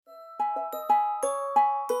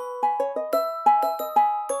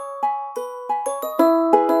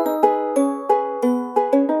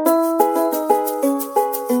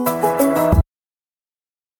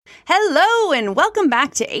Hello and welcome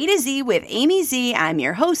back to A to Z with Amy Z. I'm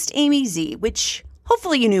your host, Amy Z, which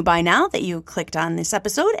hopefully you knew by now that you clicked on this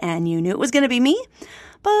episode and you knew it was going to be me,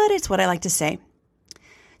 but it's what I like to say.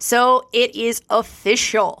 So it is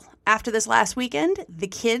official. After this last weekend, the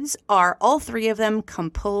kids are, all three of them,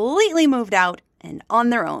 completely moved out and on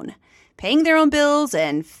their own, paying their own bills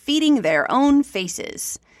and feeding their own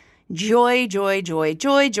faces. Joy, joy, joy,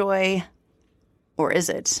 joy, joy. Or is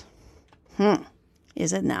it?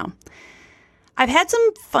 Is it now? I've had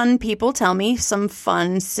some fun people tell me some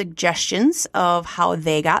fun suggestions of how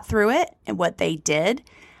they got through it and what they did.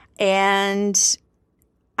 And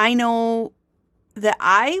I know that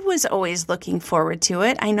I was always looking forward to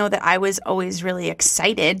it. I know that I was always really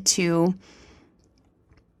excited to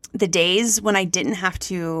the days when I didn't have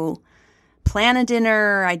to plan a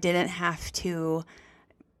dinner. I didn't have to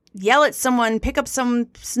yell at someone, pick up some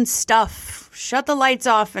stuff, shut the lights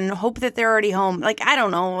off and hope that they're already home. Like, I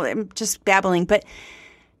don't know, I'm just babbling. But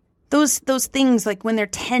those things, like when they're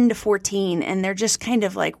 10 to 14 and they're just kind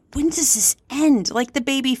of like, when does this end? Like the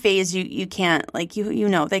baby phase, you can't, like, you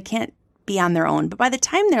know, they can't be on their own. But by the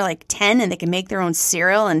time they're like 10 and they can make their own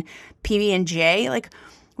cereal and PB&J, like,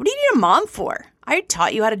 what do you need a mom for? I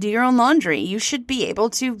taught you how to do your own laundry. You should be able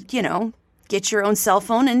to, you know, get your own cell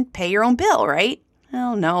phone and pay your own bill, right?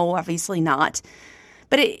 Well, no, obviously not.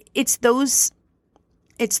 But it's those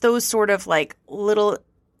sort of like little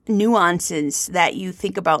nuances that you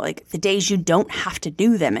think about, like the days you don't have to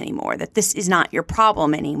do them anymore, that this is not your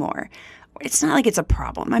problem anymore. It's not like it's a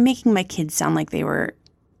problem. I'm making my kids sound like they were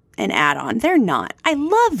an add-on. They're not. I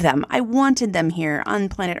love them. I wanted them here on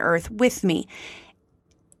planet Earth with me.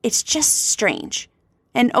 It's just strange.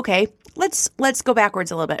 And okay, let's go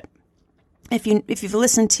backwards a little bit. If you've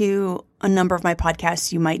listened to a number of my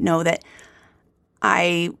podcasts, you might know that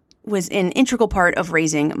I was an integral part of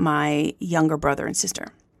raising my younger brother and sister.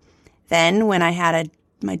 Then when I had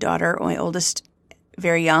my daughter, my oldest,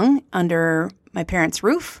 very young, under my parents'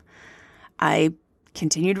 roof, I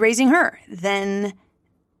continued raising her. Then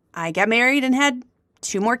I got married and had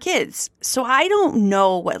 2 more kids. So I don't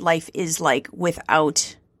know what life is like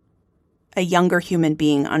without a younger human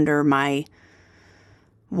being under my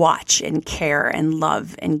watch and care and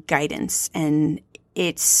love and guidance. And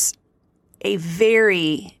it's a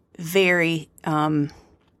very, very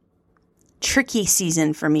tricky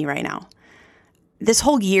season for me right now. This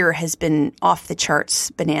whole year has been off the charts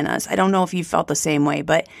bananas. I don't know if you felt the same way,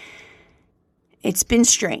 but it's been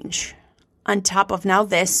strange. On top of now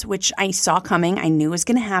this, which I saw coming, I knew was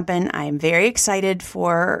going to happen. I'm very excited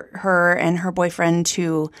for her and her boyfriend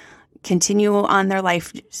to continue on their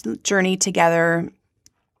life journey together.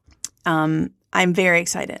 I'm very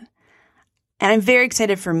excited. And I'm very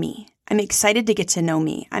excited for me. I'm excited to get to know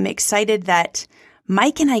me. I'm excited that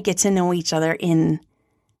Mike and I get to know each other in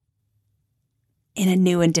a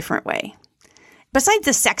new and different way. Besides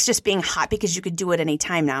the sex just being hot because you could do it any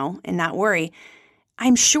time now and not worry,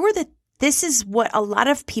 I'm sure that this is what a lot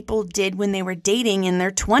of people did when they were dating in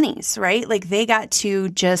their 20s, right? Like they got to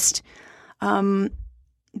just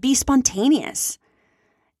be spontaneous,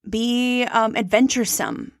 be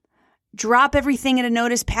adventuresome, drop everything at a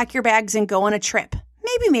notice, pack your bags and go on a trip.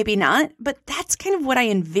 Maybe, maybe not, but that's kind of what I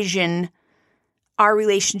envision our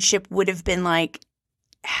relationship would have been like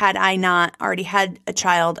had I not already had a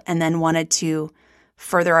child and then wanted to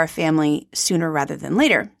further our family sooner rather than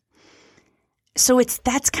later. So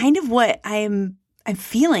that's kind of what I'm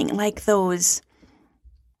feeling, like those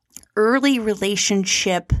early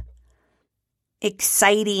relationship,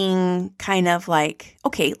 exciting kind of like,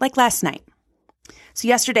 okay, like last night. So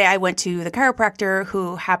yesterday I went to the chiropractor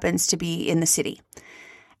who happens to be in the city.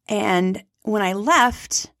 And when I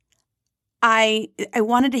left, I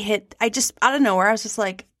wanted to hit, out of nowhere, I was just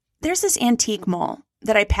like, there's this antique mall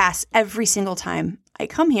that I pass every single time I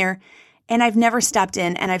come here. And I've never stepped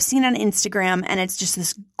in, and I've seen it on Instagram, and it's just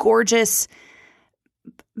this gorgeous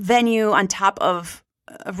venue on top of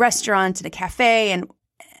a restaurant and a cafe. And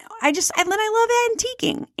I love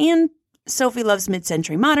antiquing. And Sophie loves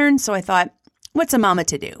mid-century modern. So I thought, what's a mama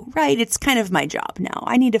to do, right? It's kind of my job now.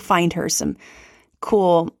 I need to find her some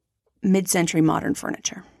cool mid-century modern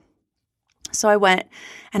furniture. So I went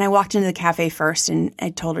and I walked into the cafe first, and I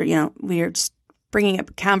told her, you know, we were just bringing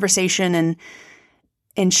up a conversation, and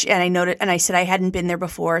I noted, and I said I hadn't been there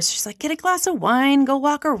before. So she's like, get a glass of wine, go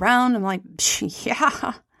walk around. I'm like,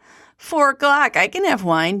 yeah, 4:00, I can have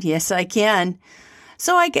wine. Yes, I can.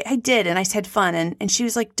 So I did, and I had fun. And she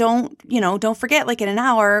was like, don't forget, like in an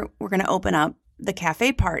hour, we're going to open up the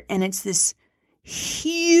cafe part. And it's this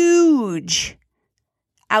huge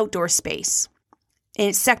outdoor space. And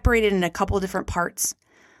it's separated in a couple of different parts.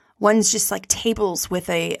 One's just like tables with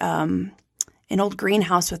an old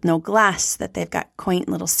greenhouse with no glass that they've got quaint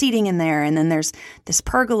little seating in there. And then there's this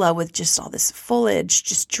pergola with just all this foliage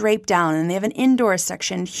just draped down. And they have an indoor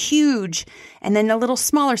section, huge, and then a little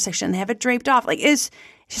smaller section. They have it draped off. Like it's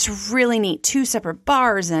just really neat. 2 separate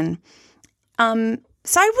bars. And so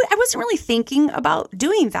I wasn't really thinking about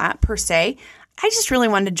doing that per se. I just really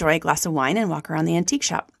wanted to enjoy a glass of wine and walk around the antique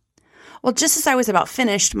shop. Well, just as I was about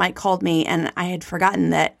finished, Mike called me and I had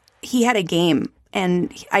forgotten that he had a game.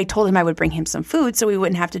 And I told him I would bring him some food so we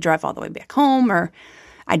wouldn't have to drive all the way back home, or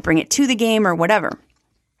I'd bring it to the game or whatever.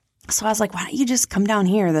 So I was like, why don't you just come down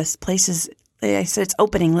here? This place is, I said, it's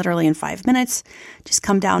opening literally in 5 minutes. Just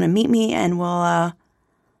come down and meet me and we'll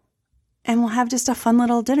have just a fun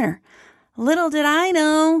little dinner. Little did I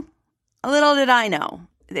know.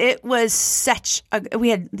 It was we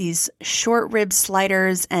had these short rib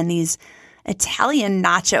sliders and these Italian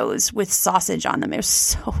nachos with sausage on them. It was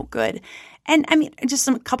so good. And I mean, just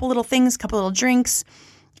a couple little things, couple little drinks.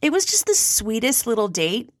 It was just the sweetest little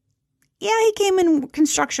date. Yeah, he came in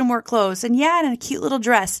construction work clothes and yeah, in a cute little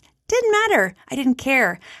dress. Didn't matter. I didn't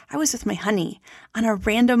care. I was with my honey on a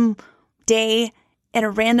random day at a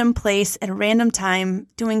random place at a random time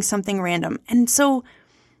doing something random. And so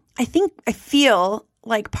I feel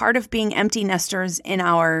like part of being empty nesters in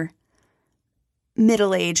our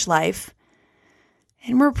middle-age life,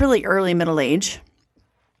 and we're pretty early middle age,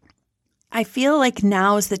 I feel like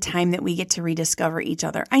now is the time that we get to rediscover each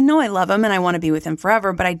other. I know I love him and I want to be with him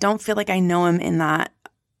forever, but I don't feel like I know him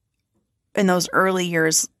in those early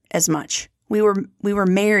years as much. We were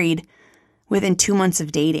married within 2 months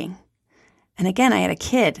of dating. And again, I had a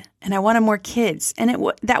kid and I wanted more kids.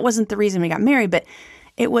 And that wasn't the reason we got married, but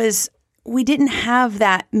we didn't have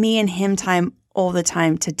that me and him time all the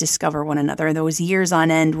time to discover one another. There was years on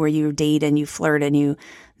end where you date and you flirt and you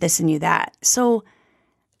this and you that. So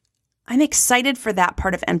I'm excited for that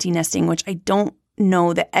part of empty nesting, which I don't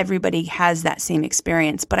know that everybody has that same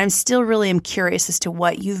experience, but I'm still really am curious as to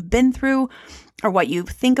what you've been through or what you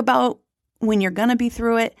think about when you're going to be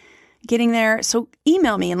through it, getting there. So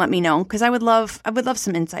email me and let me know, because I would love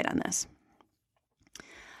some insight on this.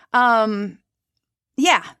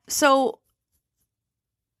 Yeah. So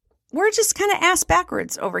we're just kind of ass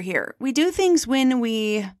backwards over here. We do things when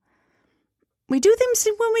we do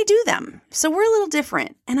them. So we're a little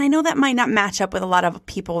different. And I know that might not match up with a lot of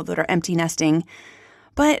people that are empty nesting,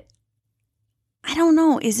 but I don't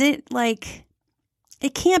know. Is it like,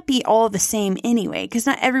 it can't be all the same anyway, because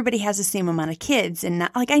not everybody has the same amount of kids. And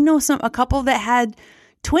not, like I know a couple that had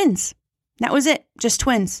twins. That was it, just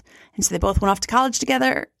twins. And so they both went off to college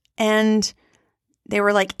together and they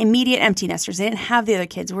were like immediate empty nesters. They didn't have the other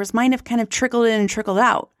kids, whereas mine have kind of trickled in and trickled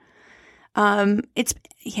out.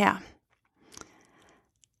 Yeah.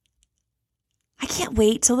 I can't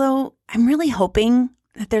wait though. I'm really hoping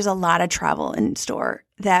that there's a lot of travel in store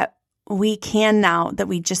that we can, now that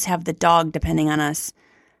we just have the dog depending on us,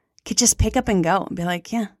 could just pick up and go and be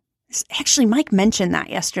like, yeah. Actually, Mike mentioned that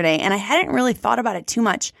yesterday and I hadn't really thought about it too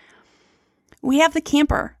much. We have the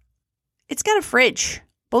camper. It's got a fridge.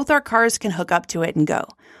 Both our cars can hook up to it and go.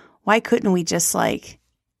 Why couldn't we just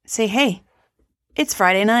say, hey, it's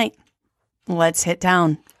Friday night. Let's hit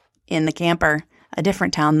town in the camper. A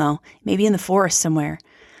different town though, maybe in the forest somewhere.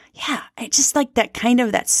 Yeah, I just like that kind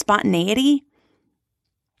of that spontaneity.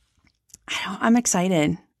 I'm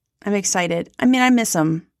excited. I mean, I miss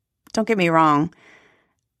them. Don't get me wrong.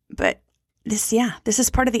 But this is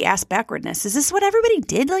part of the ass backwardness. Is this what everybody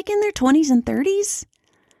did like in their 20s and 30s?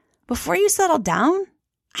 Before you settled down?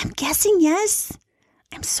 I'm guessing yes.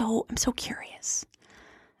 I'm so curious.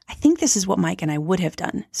 I think this is what Mike and I would have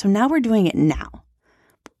done. So now we're doing it now.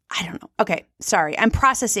 I don't know. Okay, sorry. I'm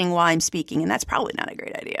processing while I'm speaking, and that's probably not a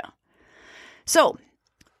great idea. So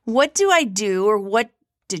what do I do, or what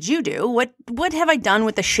did you do? What have I done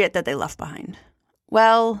with the shit that they left behind?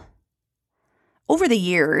 Well, over the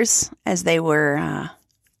years, as they were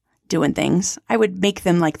doing things, I would make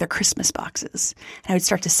them like their Christmas boxes, and I would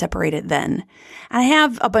start to separate it then. And I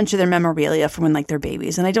have a bunch of their memorabilia from when they're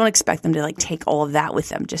babies, and I don't expect them to take all of that with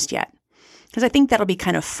them just yet, because I think that'll be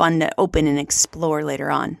kind of fun to open and explore later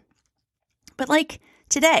on. But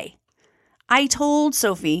today, I told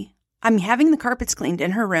Sophie I'm having the carpets cleaned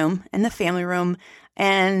in her room, in the family room,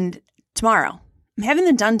 and tomorrow. I'm having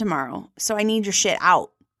them done tomorrow, so I need your shit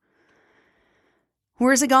out.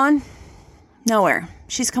 Where's it gone? Nowhere.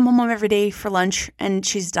 She's come home every day for lunch, and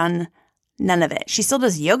she's done none of it. She still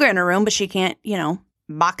does yoga in her room, but she can't,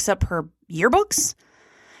 box up her yearbooks.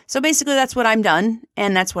 So basically that's what I'm done,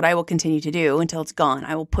 and that's what I will continue to do until it's gone.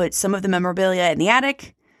 I will put some of the memorabilia in the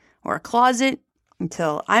attic or a closet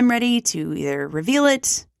until I'm ready to either reveal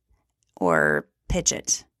it or pitch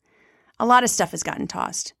it. A lot of stuff has gotten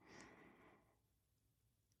tossed.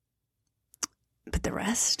 But the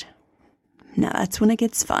rest, now that's when it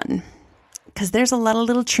gets fun. Because there's a lot of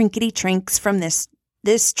little trinkety trinks from this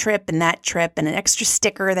trip and that trip, and an extra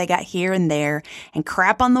sticker they got here and there, and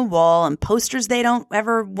crap on the wall, and posters they don't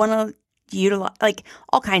ever want to utilize, like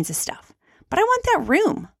all kinds of stuff. But I want that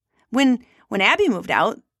room. When Abby moved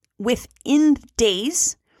out, within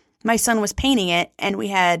days, my son was painting it, and we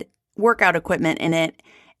had workout equipment in it,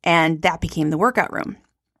 and that became the workout room.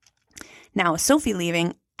 Now, with Sophie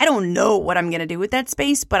leaving, I don't know what I'm going to do with that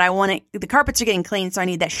space, but I want it. The carpets are getting clean, so I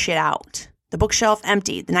need that shit out. The bookshelf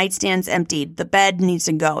emptied. The nightstand's emptied. The bed needs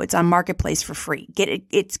to go. It's on Marketplace for free. Get it.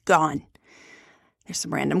 It's gone. There's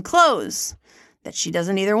some random clothes that she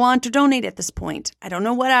doesn't either want or donate at this point. I don't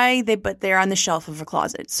know but they're on the shelf of her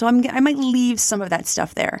closet. So I might leave some of that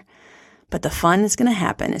stuff there. But the fun is going to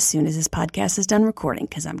happen as soon as this podcast is done recording,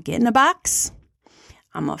 because I'm getting a box.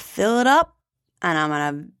 I'm going to fill it up, and I'm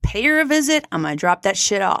going to pay her a visit. I'm going to drop that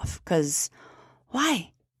shit off, because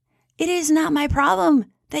why? It is not my problem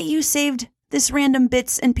that you saved this random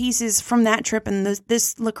bits and pieces from that trip and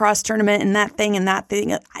this lacrosse tournament and that thing and that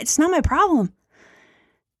thing. It's not my problem.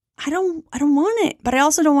 I don't want it, but I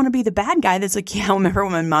also don't want to be the bad guy that's like, yeah, I remember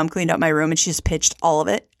when my mom cleaned up my room and she just pitched all of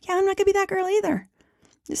it. Yeah, I'm not going to be that girl either.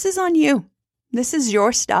 This is on you. This is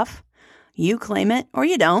your stuff. You claim it or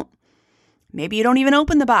you don't. Maybe you don't even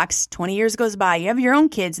open the box. 20 years goes by. You have your own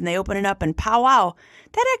kids and they open it up and powwow.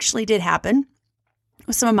 That actually did happen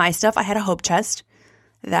with some of my stuff. I had a hope chest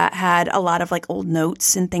that had a lot of like old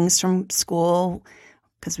notes and things from school,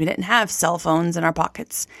 because we didn't have cell phones in our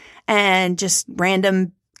pockets, and just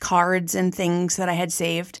random cards and things that I had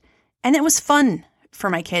saved. And it was fun for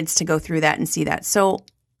my kids to go through that and see that. So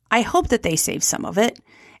I hope that they save some of it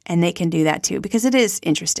and they can do that too, because it is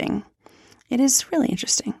interesting. It is really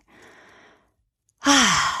interesting.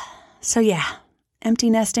 So yeah,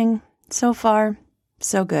 empty nesting so far,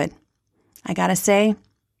 so good. I gotta say,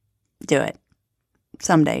 do it.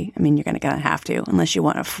 Someday. I mean, you're going to have to, unless you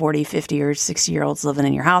want a 40, 50, or 60-year-olds living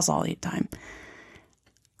in your house all the time.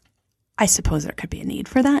 I suppose there could be a need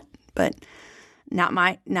for that, but not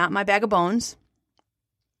my bag of bones.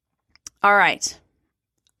 All right.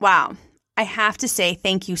 Wow. I have to say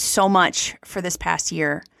thank you so much for this past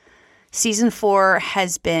year. Season 4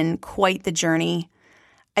 has been quite the journey.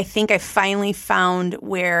 I think I finally found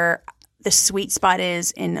where the sweet spot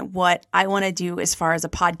is in what I want to do as far as a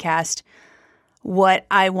podcast, what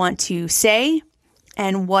I want to say,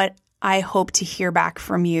 and what I hope to hear back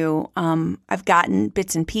from you. I've gotten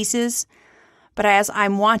bits and pieces, but as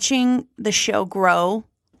I'm watching the show grow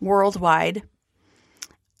worldwide,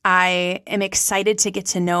 I am excited to get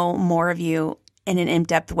to know more of you in an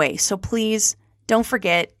in-depth way. So please don't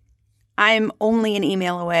forget, I'm only an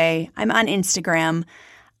email away. I'm on Instagram.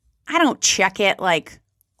 I don't check it like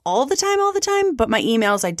all the time, but my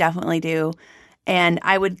emails I definitely do. And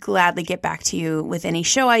I would gladly get back to you with any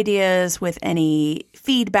show ideas, with any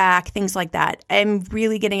feedback, things like that. I'm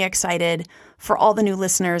really getting excited for all the new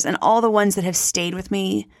listeners and all the ones that have stayed with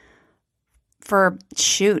me for,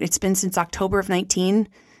 it's been since October of 19.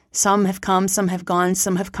 Some have come, some have gone,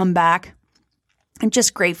 some have come back. I'm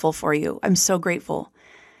just grateful for you. I'm so grateful.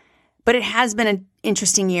 But it has been an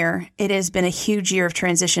interesting year. It has been a huge year of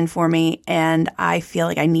transition for me, and I feel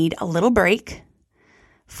like I need a little break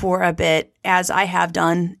for a bit, as I have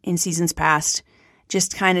done in seasons past.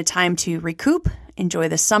 Just kind of time to recoup, enjoy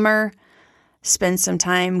the summer, spend some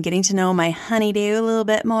time getting to know my honeydew a little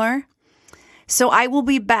bit more. So I will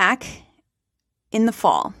be back in the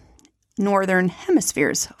fall, Northern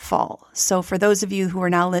Hemisphere's fall. So for those of you who are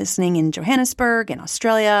now listening in Johannesburg and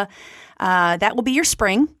Australia, that will be your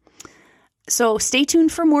spring. So stay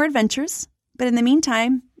tuned for more adventures. But in the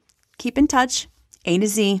meantime, keep in touch. A to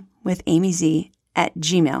Z with Amy Z at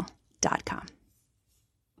gmail.com.